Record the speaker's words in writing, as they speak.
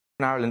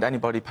In Ireland,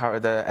 anybody part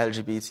of the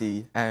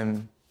LGBT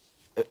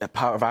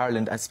part of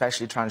Ireland,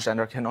 especially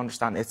transgender, can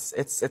understand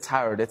it's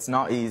hard. It's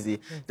not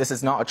easy. This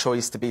is not a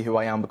choice to be who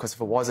I am, because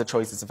if it was a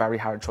choice, it's a very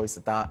hard choice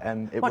at that.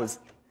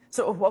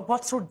 So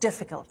what's so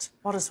difficult?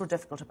 What is so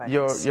difficult about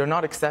it? You're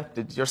not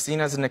accepted. You're seen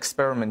as an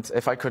experiment.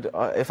 If I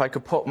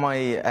could put my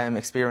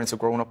experience of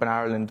growing up in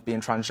Ireland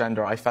being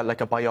transgender, I felt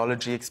like a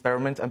biology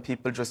experiment, and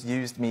people just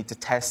used me to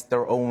test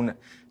their own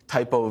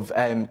type of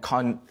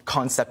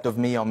concept of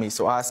me on me.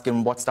 So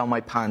asking what's down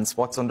my pants,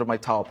 what's under my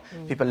top,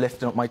 people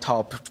lifting up my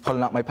top,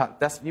 pulling out my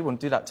pants. You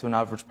wouldn't do that to an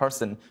average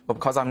person. But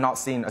because I'm not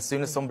seen, as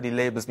soon as somebody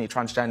labels me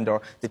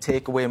transgender, they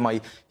take away my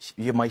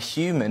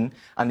human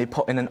and they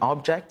put in an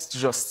object to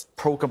just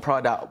poke and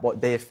prod at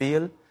what they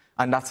feel.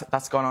 And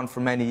that's gone on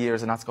for many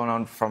years, and that's gone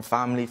on from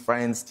family,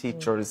 friends,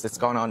 teachers. It's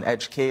gone on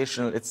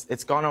educational.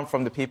 It's gone on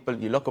from the people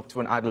you look up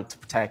to an adult to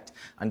protect,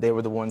 and they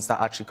were the ones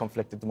that actually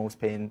inflicted the most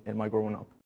pain in my growing up.